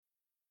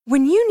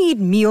When you need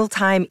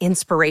mealtime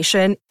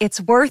inspiration,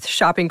 it's worth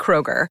shopping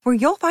Kroger, where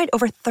you'll find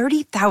over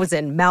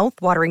 30,000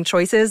 mouth-watering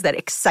choices that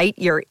excite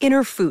your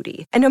inner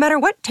foodie. And no matter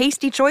what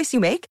tasty choice you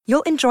make,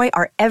 you'll enjoy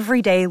our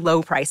everyday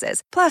low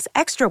prices, plus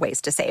extra ways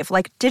to save,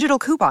 like digital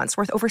coupons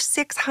worth over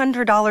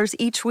 $600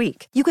 each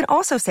week. You can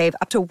also save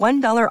up to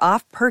 $1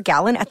 off per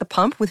gallon at the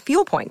pump with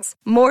fuel points.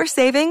 More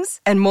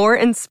savings and more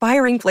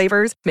inspiring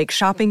flavors make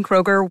shopping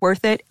Kroger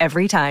worth it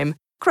every time.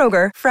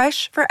 Kroger,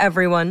 fresh for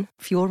everyone.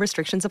 Fuel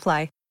restrictions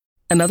apply.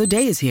 Another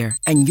day is here,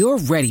 and you're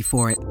ready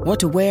for it. What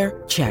to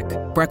wear? Check.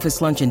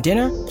 Breakfast, lunch, and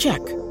dinner? Check.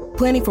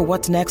 Planning for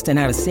what's next and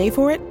how to save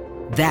for it?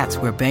 That's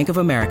where Bank of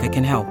America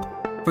can help.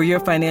 For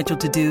your financial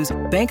to-dos,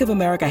 Bank of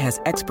America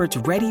has experts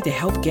ready to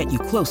help get you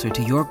closer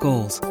to your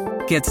goals.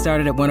 Get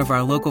started at one of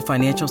our local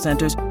financial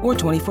centers or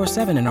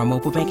 24/7 in our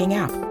mobile banking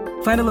app.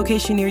 Find a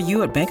location near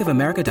you at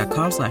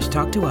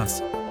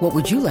bankofamerica.com/talktous. What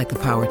would you like the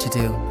power to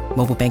do?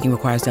 Mobile banking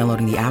requires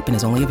downloading the app and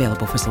is only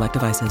available for select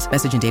devices.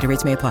 Message and data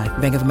rates may apply.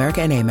 Bank of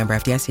America N.A., member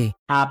FDIC.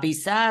 Happy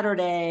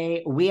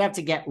Saturday. We have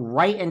to get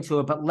right into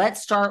it, but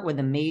let's start with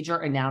a major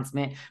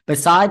announcement.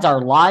 Besides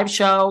our live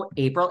show,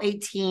 April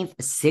 18th,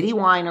 City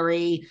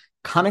Winery.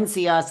 Come and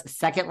see us,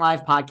 second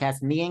live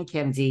podcast, me and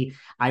Kim D.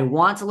 I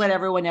want to let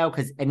everyone know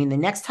because, the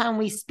next time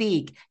we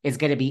speak is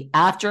going to be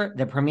after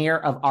the premiere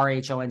of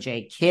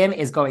RHUGT. Kim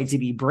is going to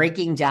be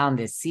breaking down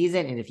this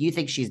season, and if you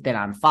think she's been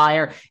on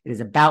fire, it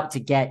is about to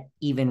get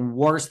even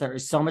worse. There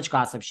is so much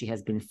gossip she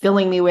has been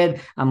filling me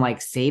with. I'm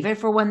like, save it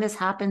for when this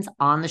happens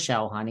on the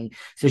show, honey.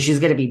 So she's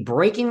going to be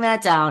breaking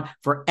that down.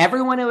 For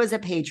everyone who is a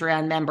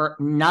Patreon member,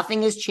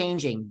 nothing is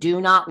changing.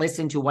 Do not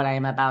listen to what I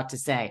am about to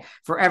say.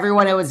 For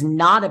everyone who is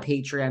not a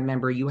Patreon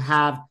member, you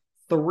have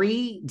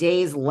 3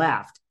 days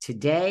left,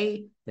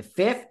 today, the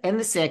 5th and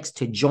the 6th,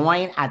 to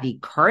join at the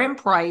current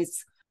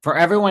price. For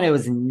everyone who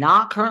is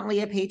not currently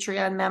a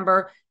Patreon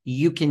member,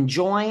 you can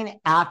join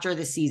after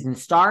the season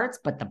starts,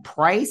 but the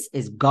price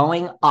is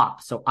going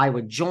up. So I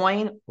would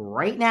join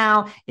right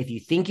now. If you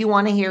think you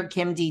want to hear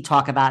Kim D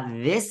talk about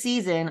this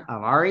season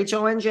of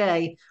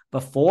RHUGT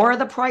before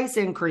the price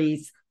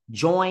increase,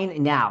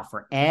 join now.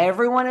 For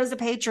everyone who's a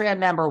Patreon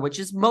member, which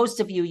is most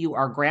of you, you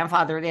are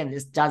grandfathered in.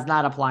 This does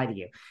not apply to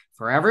you.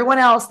 For everyone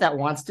else that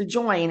wants to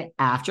join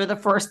after the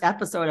first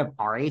episode of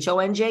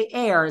RHUGT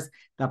airs,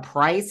 the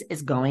price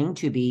is going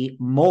to be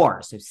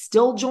more. So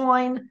still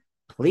join,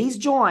 please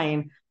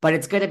join, but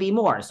it's going to be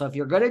more. So if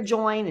you're going to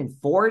join in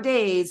 4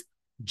 days,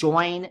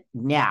 join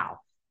now.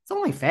 It's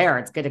only fair.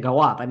 It's going to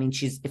go up.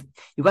 If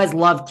you guys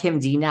love Kim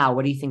D now,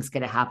 what do you think is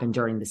going to happen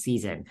during the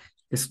season?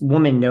 This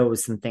woman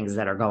knows some things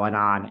that are going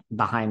on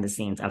behind the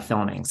scenes of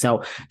filming.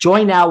 So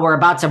join now. We're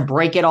about to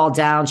break it all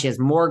down. She has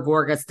more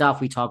Gorga stuff.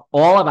 We talk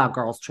all about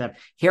Girls Trip.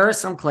 Here are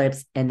some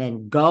clips, and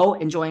then go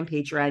and join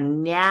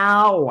Patreon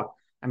now.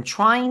 I'm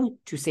trying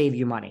to save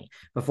you money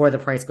before the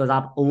price goes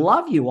up.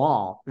 Love you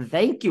all.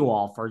 Thank you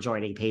all for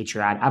joining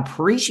Patreon.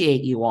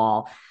 Appreciate you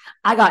all.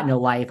 I got no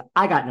life.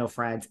 I got no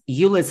friends.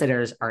 You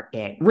listeners are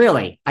it.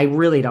 Really, I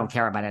really don't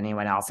care about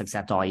anyone else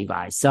except all you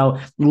guys. So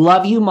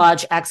love you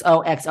much.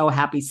 XOXO.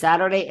 Happy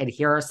Saturday. And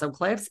here are some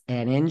clips,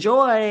 and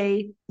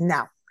enjoy.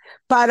 No,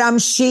 but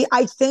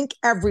I think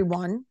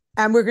everyone,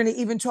 and we're going to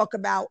even talk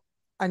about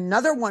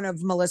another one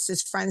of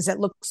Melissa's friends that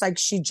looks like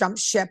she jumped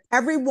ship.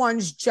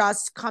 Everyone's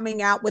just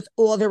coming out with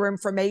all their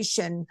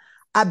information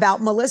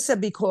about Melissa,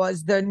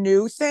 because the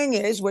new thing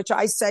is, which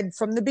I said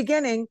from the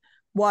beginning,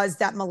 was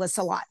that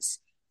Melissa lies.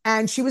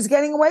 And she was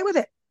getting away with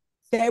it.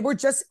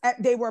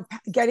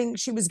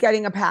 She was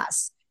getting a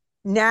pass.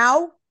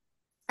 Now,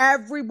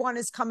 everyone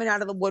is coming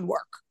out of the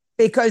woodwork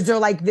because they're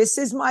like, this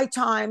is my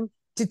time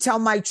to tell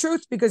my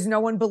truth, because no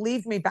one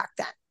believed me back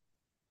then.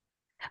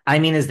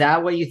 Is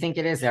that what you think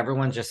it is?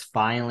 Everyone just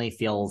finally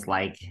feels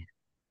like,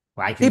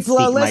 well, I can People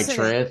speak are my listening.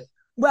 truth.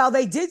 Well,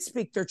 they did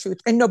speak their truth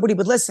and nobody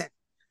would listen.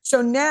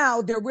 So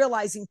now they're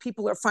realizing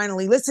people are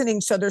finally listening.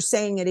 So they're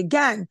saying it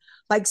again.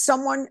 Like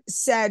someone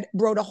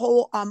wrote a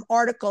whole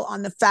article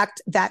on the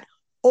fact that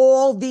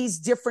all these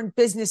different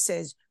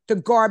businesses, the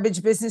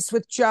garbage business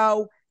with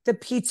Joe, the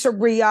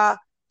pizzeria,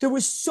 there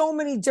was so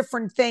many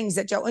different things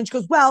that Joe, and she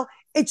goes, well,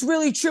 it's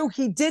really true.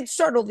 He did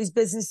start all these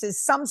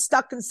businesses. Some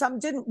stuck and some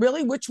didn't.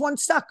 Really? Which one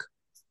stuck?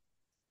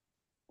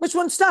 Which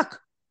one stuck?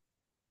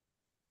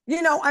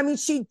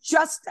 She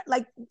just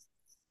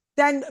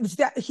then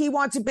he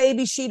wants a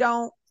baby. She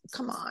don't.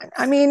 Come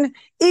on.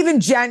 Even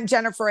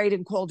Jennifer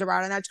Aiden called her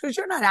out on that. She goes,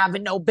 you're not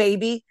having no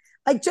baby.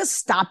 Just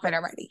stop it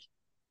already.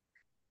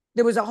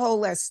 There was a whole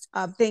list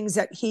of things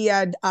that he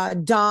had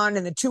done,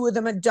 and the two of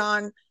them had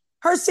done.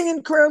 Her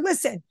singing career,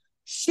 listen,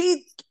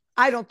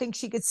 I don't think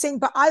she could sing,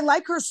 but I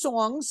like her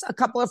songs. A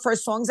couple of her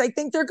songs, I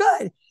think they're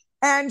good.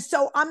 And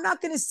so I'm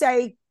not going to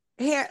say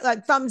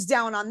thumbs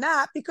down on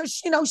that, because,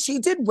 she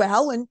did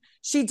well, and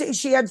she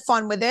had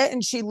fun with it,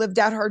 and she lived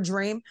out her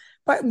dream.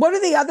 But what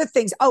are the other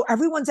things? Oh,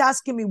 everyone's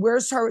asking me,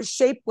 where's her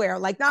shapewear?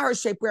 Not her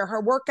shapewear,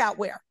 her workout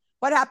wear.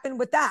 What happened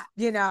with that?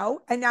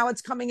 And now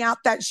it's coming out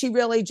that she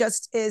really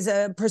just is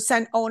a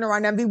percent owner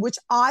on Envy, which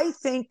I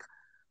think,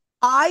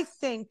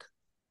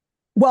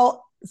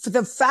 well, for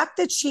the fact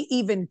that she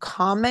even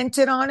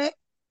commented on it,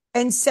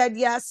 and said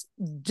yes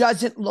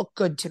doesn't look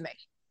good to me.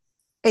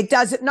 It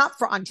doesn't, not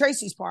for on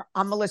Tracy's part,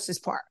 on Melissa's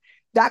part.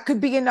 That could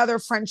be another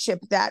friendship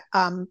that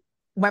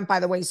went by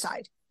the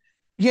wayside.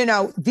 You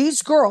know,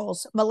 these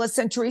girls,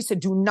 Melissa and Teresa,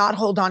 do not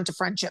hold on to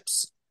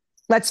friendships.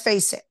 Let's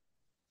face it.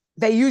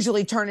 They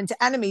usually turn into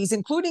enemies,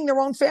 including their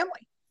own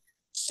family.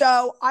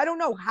 So I don't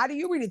know. How do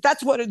you read it?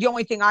 That's the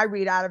only thing I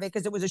read out of it,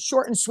 because it was a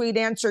short and sweet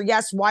answer.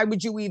 Yes. Why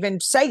would you even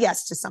say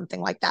yes to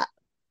something like that?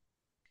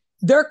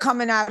 They're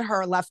coming at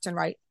her left and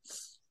right.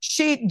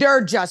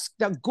 They're just,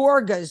 the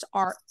Gorgas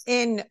are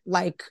in,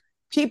 like,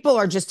 people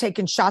are just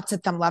taking shots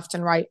at them left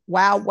and right.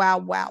 Wow, wow,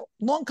 wow.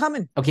 Long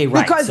coming. Okay,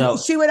 right.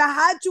 Because she would have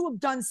had to have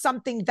done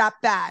something that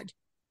bad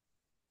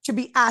to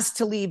be asked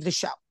to leave the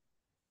show.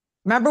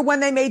 Remember when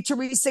they made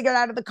Teresa get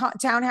out of the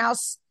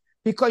townhouse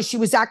because she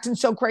was acting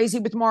so crazy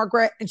with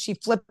Margaret and she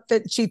flipped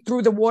it, she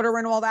threw the water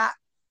and all that?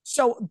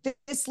 So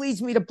this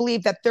leads me to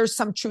believe that there's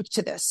some truth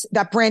to this,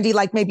 that Brandi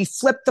like maybe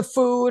flipped the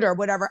food or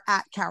whatever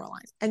at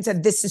Caroline and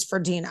said, this is for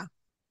Dina.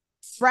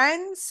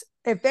 Friends,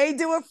 if they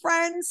do a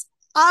Friends,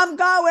 I'm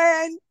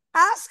going.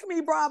 Ask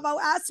me, Bravo.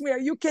 Ask me. Are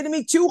you kidding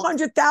me?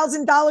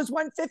 $200,000,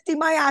 $150.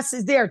 My ass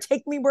is there.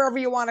 Take me wherever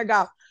you want to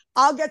go.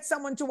 I'll get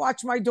someone to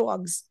watch my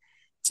dogs.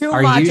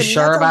 Are you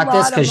sure about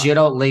this? Because you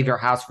don't leave your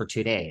house for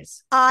 2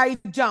 days. I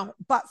don't.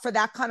 But for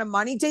that kind of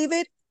money,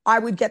 David, I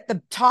would get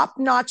the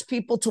top-notch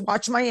people to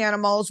watch my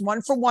animals,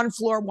 one for one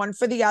floor, one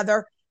for the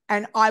other,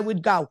 and I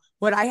would go.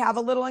 Would I have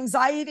a little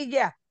anxiety?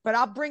 Yeah. But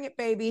I'll bring it,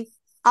 baby.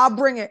 I'll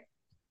bring it.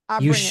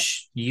 You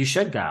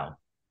should go.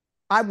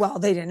 Well,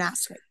 they didn't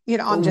ask me. You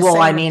know, I'm just saying.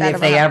 Well, I mean, if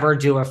they ever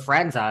do a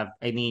Friends of,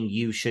 I mean,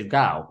 you should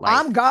go.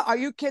 Are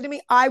you kidding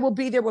me? I will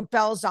be there with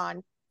bells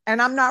on, and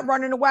I'm not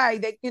running away.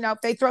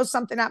 If they throw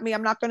something at me,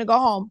 I'm not going to go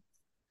home.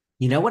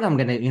 You know what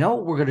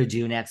we're going to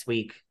do next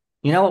week?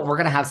 You know what? We're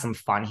going to have some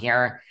fun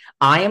here.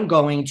 I am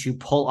going to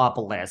pull up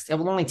a list. It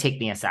will only take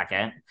me a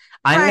second.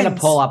 I'm going to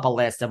pull up a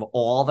list of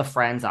all the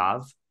Friends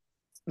of.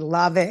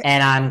 Love it.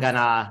 And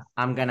I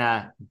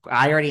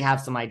already have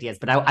some ideas,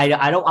 but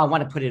I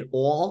want to put it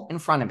all in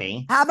front of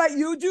me. How about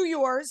you do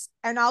yours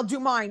and I'll do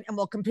mine and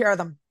we'll compare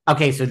them.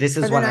 Okay. So this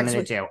is what I'm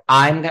going to do.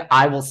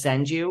 I will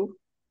send you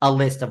a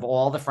list of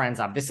all the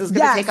Friends of. This is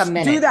going to take a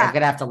minute. I'm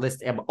going to have to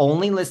list. I'm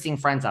only listing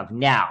Friends of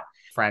now.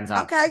 Friends of.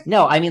 Okay.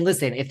 No, I mean,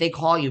 listen, if they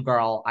call you,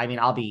 girl, I mean,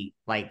 I'll be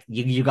like,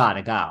 you got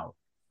to go.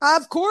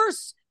 Of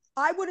course.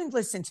 I wouldn't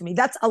listen to me.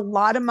 That's a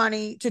lot of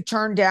money to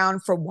turn down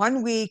for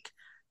 1 week.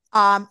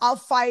 I'll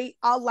fight.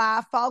 I'll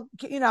laugh.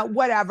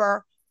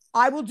 Whatever.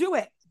 I will do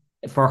it.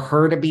 For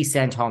her to be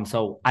sent home.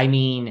 So, I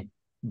mean,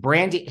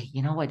 Brandi,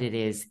 you know what it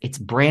is? It's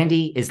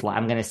Brandi is,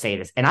 I'm going to say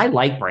this, and I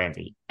like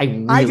Brandi. I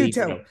really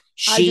do.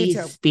 She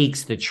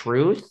speaks the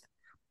truth.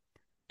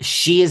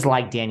 She is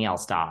like Danielle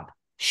Staub.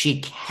 She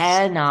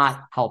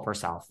cannot help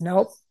herself.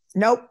 Nope.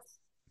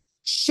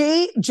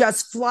 She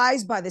just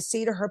flies by the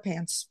seat of her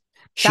pants.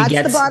 That's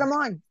the bottom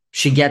line.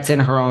 She gets in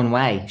her own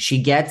way.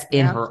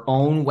 Her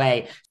own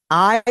way.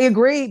 I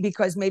agree,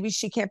 because maybe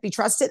she can't be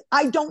trusted.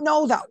 I don't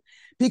know, though,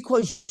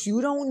 because you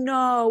don't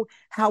know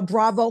how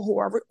Bravo,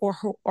 whoever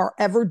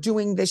ever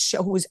doing this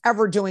show, who is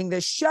ever doing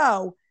this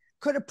show,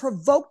 could have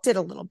provoked it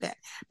a little bit.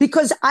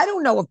 Because I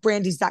don't know if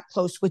Brandi's that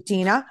close with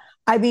Dina.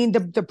 I mean,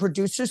 the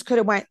producers could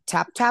have went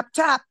tap, tap,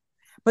 tap.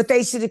 But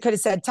they could have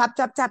said, tap,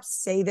 tap, tap,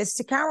 say this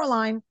to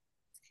Caroline.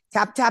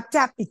 Tap, tap,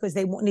 tap, because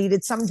they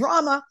needed some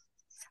drama.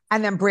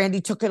 And then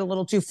Brandi took it a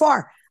little too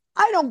far.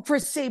 I don't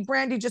foresee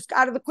Brandi just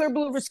out of the clear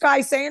blue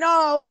sky saying,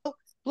 oh,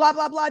 blah,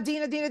 blah, blah,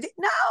 Dina.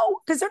 No,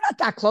 because they're not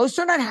that close.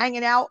 They're not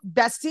hanging out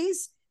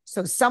besties.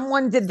 So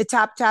someone did the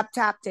tap, tap,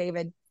 tap,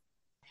 David.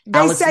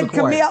 They said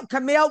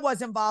Camille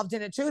was involved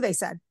in it too. They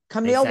said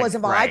Camille was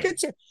involved. Right. I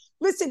could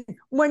listen,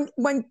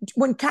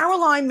 when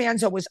Caroline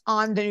Manzo was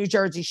on the New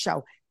Jersey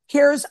show,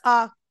 here's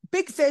a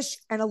big fish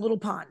and a little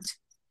pond.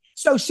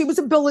 So she was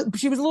a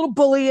little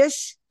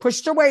bullyish,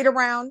 pushed her weight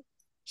around.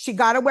 She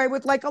got away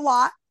with like a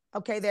lot.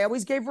 Okay, they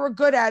always gave her a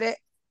good at it.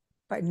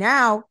 But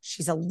now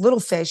she's a little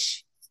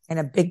fish in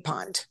a big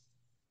pond.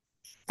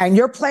 And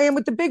you're playing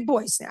with the big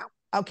boys now,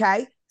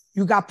 okay?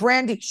 You got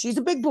Brandi. She's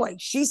a big boy.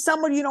 She's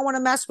someone you don't want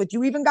to mess with.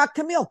 You even got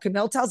Camille.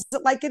 Camille tells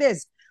it like it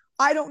is.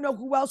 I don't know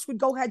who else would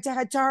go head to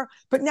her.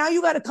 But now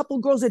you got a couple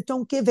of girls that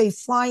don't give a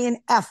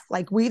flying F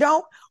like we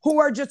don't, who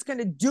are just going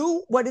to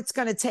do what it's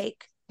going to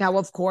take. Now,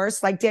 of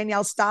course, like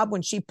Danielle Staub,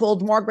 when she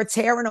pulled Margaret's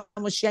hair and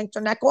almost yanked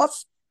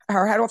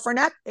her head off her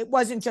neck, it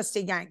wasn't just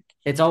a yank.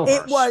 It's over.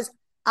 It was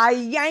a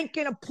yank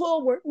and a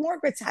pull where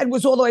Margaret's head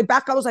was all the way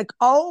back. I was like,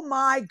 oh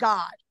my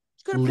God.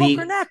 She's going to broke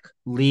her neck.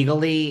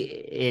 Legally,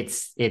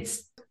 it's.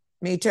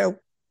 Me too.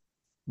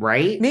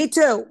 Right? Me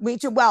too.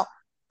 Well,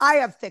 I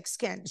have thick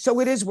skin, so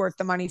it is worth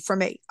the money for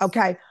me.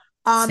 Okay.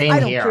 Same I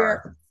don't here.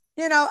 care.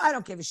 I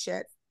don't give a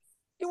shit.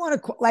 You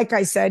want to, like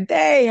I said,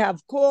 they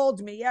have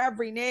called me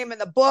every name in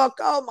the book.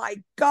 Oh my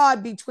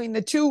God, between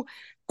the two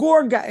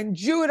Gorga and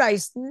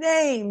Judice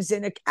names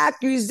and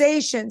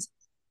accusations,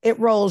 it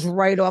rolls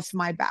right off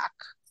my back.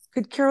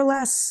 Could care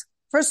less.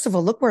 First of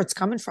all, look where it's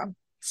coming from.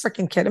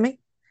 Freaking kidding me?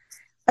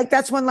 Like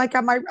that's when, like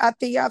at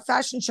the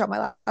fashion show,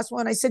 my last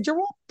one, I said, "You're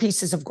all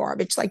pieces of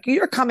garbage. Like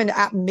you're coming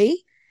at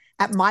me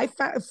at my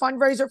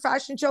fundraiser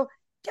fashion show.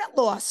 Get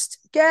lost.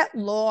 Get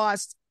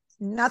lost.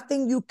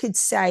 Nothing you could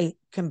say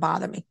can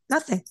bother me.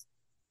 Nothing.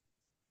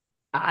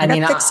 I I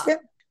mean, got thick skin."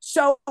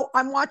 So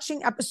I'm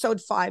watching episode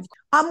 5.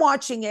 I'm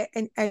watching it,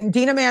 and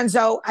Dina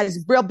Manzo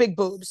has real big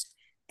boobs,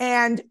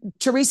 and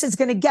Teresa's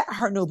going to get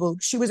her new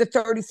boobs. She was a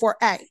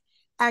 34A,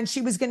 and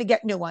she was going to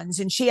get new ones.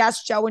 And she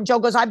asked Joe, and Joe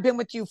goes, "I've been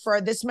with you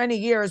for this many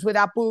years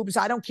without boobs.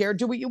 I don't care.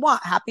 Do what you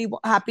want.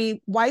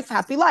 Happy wife,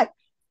 happy life.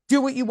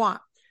 Do what you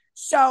want."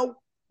 So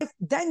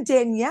then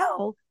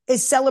Danielle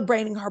is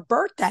celebrating her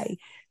birthday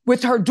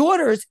with her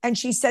daughters, and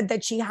she said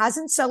that she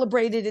hasn't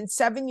celebrated in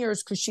 7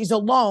 years because she's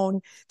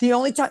alone. The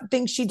only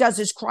thing she does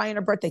is cry on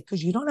her birthday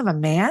because you don't have a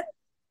man.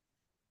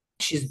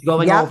 she's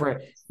going Yep. over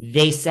it.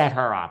 They set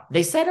her up.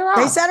 They set her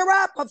They up. set her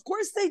up. Of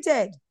course they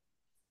did.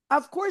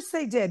 Of course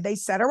they did. They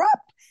set her up.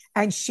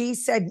 And she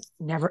said,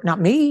 "Never, not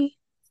me.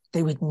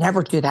 They would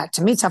never do that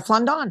to me.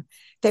 Teflon Don.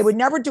 They would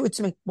never do it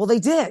to me." Well, they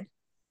did.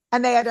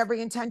 And they had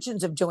every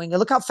intentions of doing it.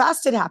 Look how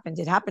fast it happened.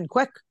 It happened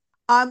quick.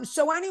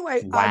 So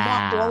anyway, I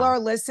want all Wow.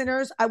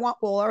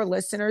 our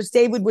listeners.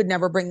 David would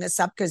never bring this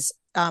up because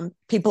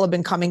people have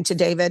been coming to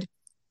David.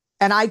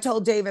 And I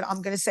told David,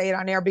 I'm going to say it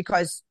on air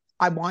because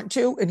I want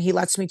to, and he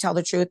lets me tell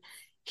the truth.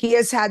 He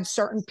has had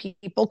certain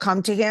people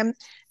come to him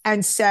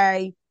and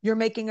say, "You're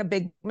making a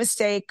big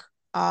mistake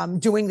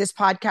doing this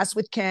podcast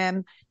with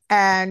Kim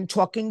and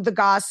talking the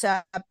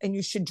gossip, and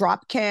you should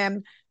drop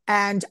Kim."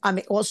 And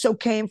it also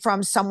came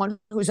from someone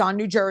who's on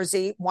New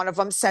Jersey. One of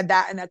them said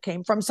that, and it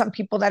came from some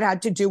people that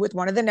had to do with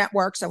one of the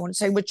networks. I won't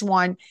say which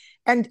one.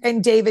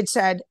 And David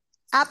said,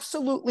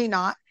 "Absolutely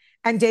not."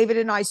 And David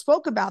and I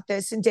spoke about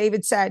this, and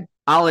David said,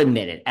 I'll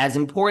admit it. As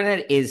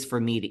important it is for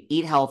me to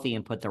eat healthy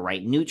and put the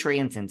right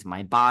nutrients into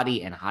my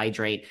body and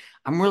hydrate,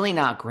 I'm really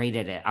not great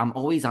at it. I'm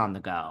always on the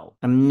go.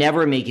 I'm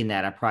never making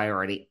that a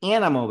priority,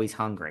 and I'm always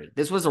hungry.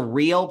 This was a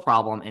real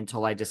problem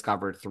until I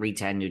discovered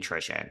 310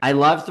 Nutrition. I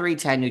love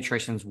 310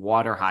 Nutrition's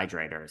water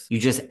hydrators. You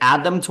just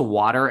add them to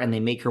water and they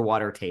make your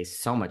water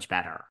taste so much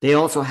better. They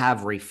also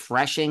have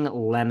refreshing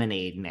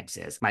lemonade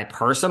mixes. My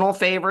personal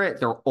favorite,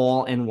 they're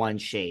all in one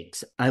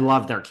shakes. I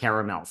love their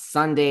caramel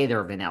sundae,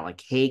 their vanilla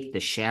cake,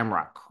 the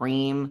shamrock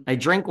cream. I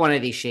drink one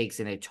of these shakes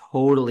and it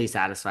totally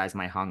satisfies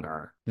my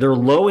hunger. They're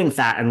low in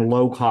fat and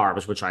low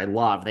carbs, which I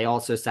love. They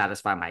also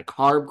satisfy my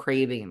carb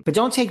craving. But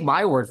don't take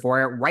my word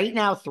for it. Right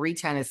now,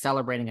 310 is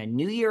celebrating a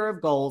new year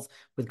of goals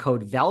with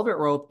code Velvet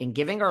Rope and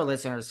giving our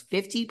listeners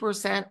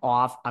 50%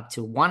 off up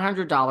to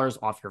 $100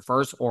 off your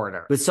first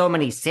order. With so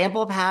many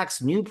sample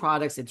packs, new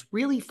products, it's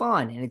really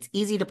fun and it's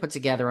easy to put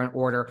together an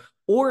order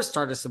or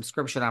start a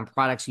subscription on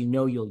products you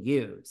know you'll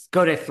use.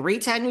 Go to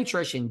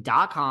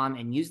 310nutrition.com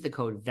and use the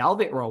code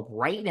Velvet Rope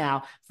right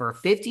now for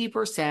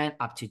 50%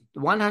 up to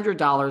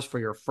 $100 for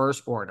your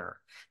first order.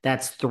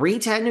 That's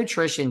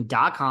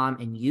 310nutrition.com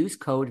and use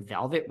code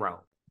Velvet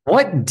Rope.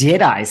 What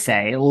did I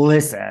say?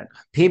 Listen,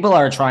 people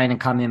are trying to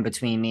come in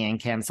between me and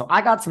Kim, so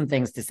I got some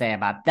things to say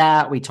about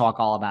that. We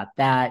talk all about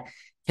that.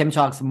 Kim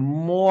talks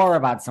more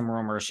about some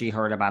rumors she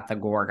heard about the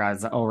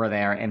Gorgas over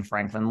there in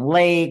Franklin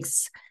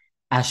Lakes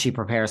as she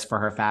prepares for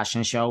her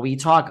fashion show. We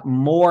talk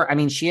more. I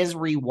mean, she is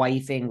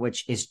rewifing,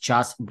 which is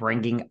just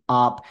bringing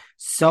up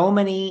so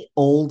many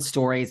old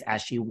stories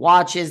as she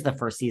watches the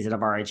first season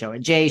of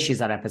RHUGT.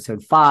 She's on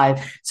episode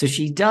 5. So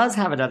she does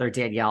have another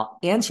Danielle,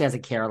 and she has a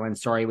Carolyn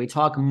story. We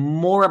talk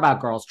more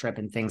about Girls Trip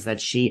and things that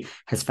she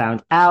has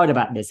found out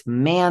about Miss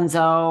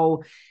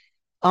Manzo.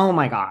 Oh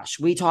my gosh,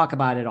 we talk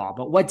about it all.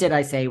 But what did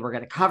I say? We're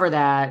going to cover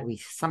that. We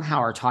somehow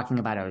are talking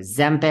about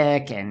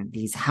Ozempic and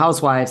these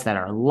housewives that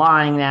are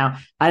lying now.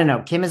 I don't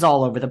know. Kim is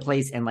all over the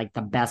place in like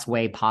the best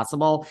way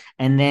possible.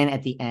 And then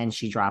at the end,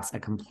 she drops a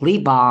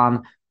complete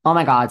bomb. Oh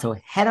my God. So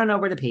head on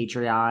over to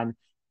Patreon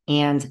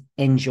and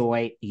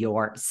enjoy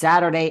your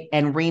Saturday.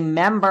 And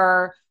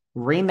remember,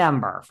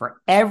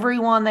 for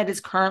everyone that is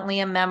currently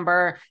a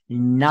member,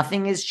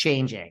 nothing is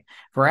changing.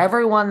 For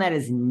everyone that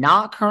is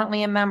not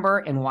currently a member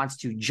and wants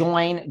to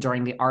join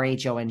during the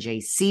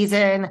RHONJ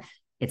season,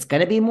 it's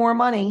going to be more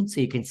money.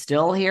 So you can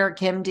still hear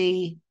Kim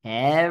D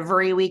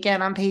every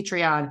weekend on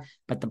Patreon,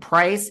 but the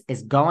price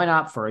is going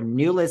up for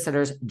new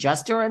listeners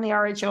just during the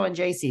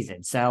RHONJ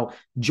season. So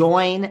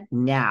join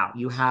now.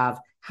 You have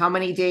how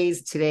many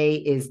days? Today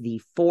is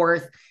the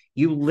 4th.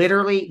 You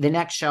literally, the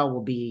next show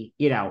will be,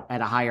 at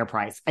a higher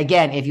price.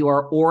 Again, if you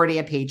are already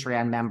a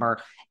Patreon member,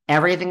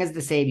 everything is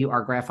the same. You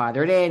are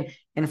grandfathered in.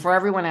 And for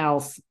everyone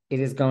else, it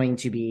is going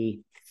to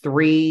be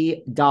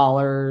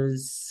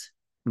 $3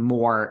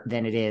 more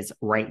than it is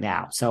right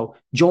now. So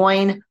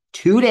join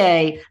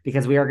today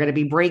because we are going to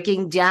be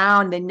breaking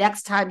down the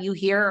next time you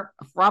hear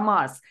from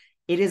us.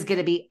 It is going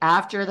to be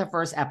after the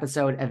first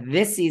episode of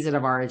this season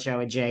of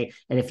RHONJ.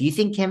 And if you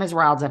think Kim is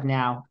riled up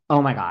now,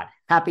 oh my God,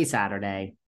 happy Saturday.